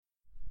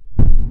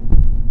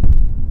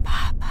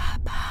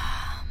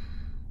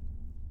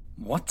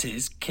What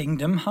is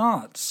Kingdom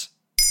Hearts?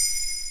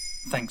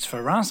 Thanks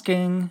for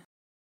asking.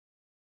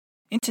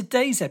 In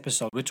today's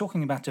episode, we're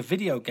talking about a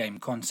video game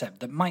concept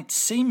that might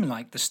seem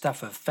like the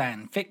stuff of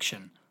fan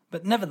fiction,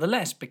 but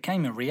nevertheless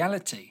became a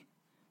reality.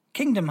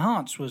 Kingdom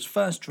Hearts was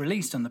first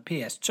released on the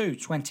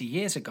PS2 20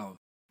 years ago,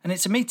 and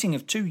it's a meeting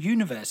of two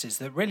universes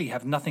that really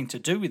have nothing to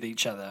do with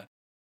each other: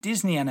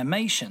 Disney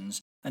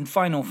Animations and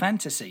Final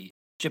Fantasy,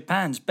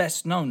 Japan's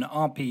best-known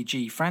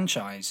RPG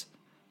franchise.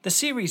 The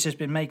series has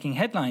been making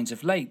headlines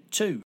of late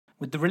too,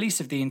 with the release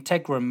of the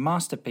Integrum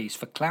Masterpiece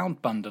for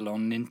Cloud Bundle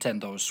on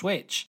Nintendo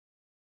Switch.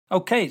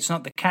 Okay, it's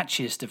not the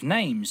catchiest of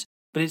names,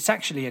 but it's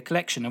actually a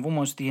collection of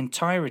almost the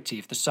entirety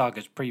of the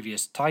saga's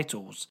previous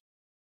titles.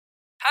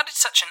 How did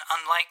such an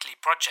unlikely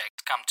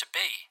project come to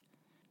be?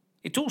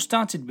 It all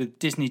started with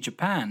Disney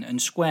Japan and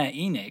Square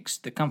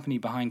Enix, the company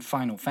behind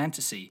Final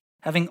Fantasy,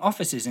 having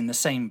offices in the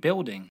same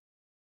building.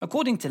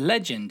 According to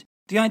legend,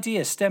 the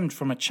idea stemmed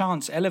from a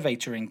chance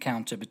elevator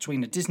encounter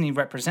between a Disney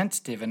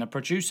representative and a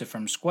producer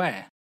from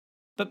Square.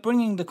 But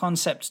bringing the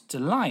concept to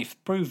life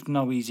proved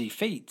no easy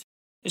feat,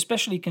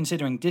 especially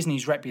considering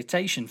Disney's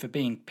reputation for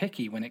being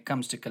picky when it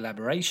comes to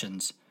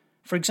collaborations.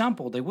 For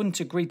example, they wouldn't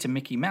agree to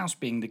Mickey Mouse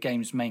being the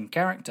game's main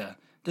character,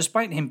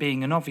 despite him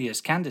being an obvious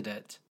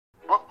candidate.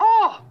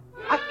 Oh,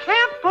 I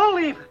can't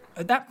believe it!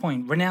 At that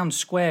point, renowned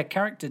Square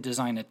character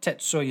designer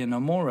Tetsuya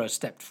Nomura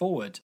stepped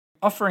forward,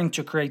 offering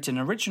to create an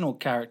original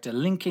character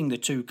linking the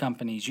two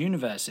companies'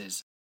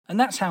 universes. And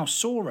that's how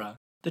Sora,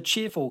 the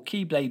cheerful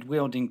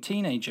Keyblade-wielding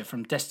teenager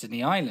from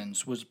Destiny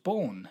Islands, was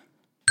born.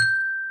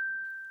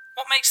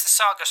 What makes the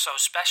saga so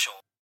special?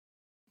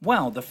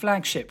 Well, the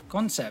flagship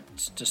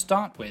concepts to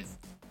start with.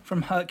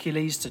 From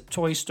Hercules to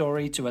Toy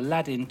Story to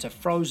Aladdin to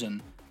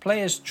Frozen,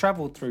 players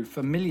travel through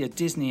familiar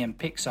Disney and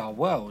Pixar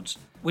worlds,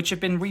 which have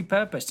been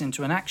repurposed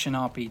into an action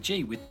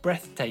RPG with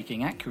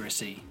breathtaking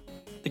accuracy.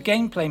 The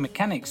gameplay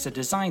mechanics are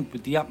designed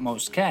with the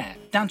utmost care,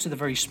 down to the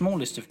very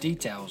smallest of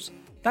details.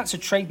 That's a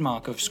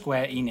trademark of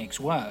Square Enix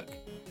work.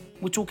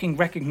 We're talking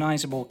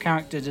recognizable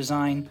character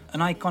design,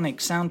 an iconic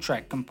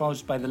soundtrack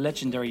composed by the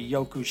legendary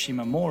Yoko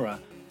Shimomura,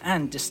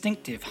 and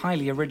distinctive,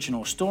 highly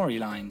original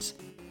storylines.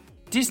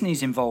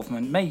 Disney's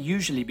involvement may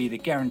usually be the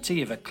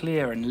guarantee of a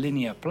clear and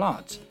linear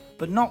plot,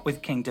 but not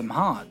with Kingdom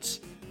Hearts.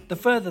 The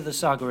further the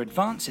saga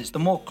advances, the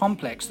more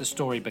complex the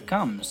story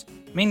becomes,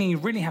 meaning you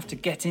really have to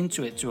get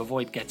into it to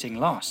avoid getting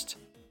lost.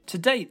 To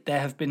date,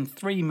 there have been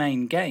 3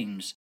 main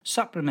games,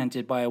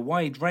 supplemented by a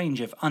wide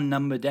range of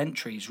unnumbered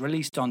entries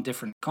released on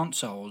different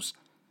consoles.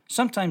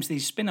 Sometimes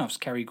these spin-offs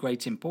carry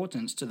great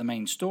importance to the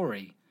main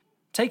story.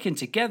 Taken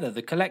together,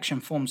 the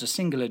collection forms a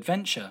single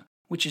adventure,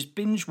 which is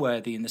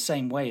binge-worthy in the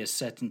same way as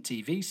certain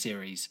TV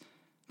series.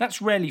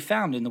 That's rarely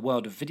found in the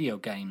world of video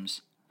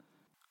games.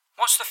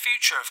 What's the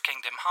future of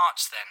Kingdom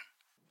Hearts then?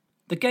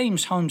 The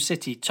game's home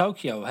city,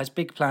 Tokyo, has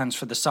big plans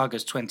for the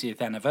saga's 20th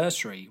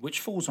anniversary, which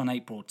falls on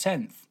April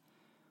 10th.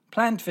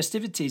 Planned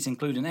festivities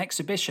include an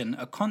exhibition,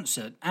 a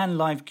concert, and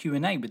live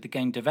Q&A with the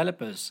game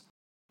developers.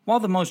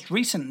 While the most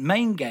recent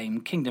main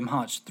game, Kingdom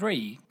Hearts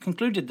 3,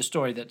 concluded the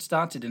story that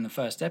started in the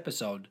first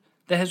episode,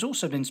 there has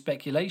also been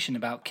speculation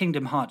about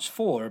Kingdom Hearts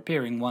 4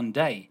 appearing one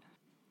day.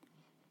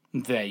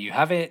 There you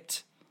have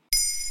it.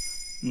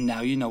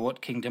 Now you know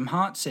what Kingdom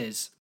Hearts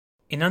is.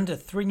 In under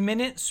 3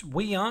 minutes,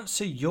 we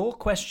answer your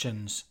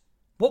questions.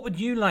 What would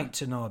you like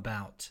to know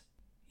about?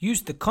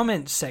 Use the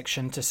comments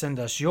section to send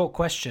us your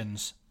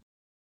questions.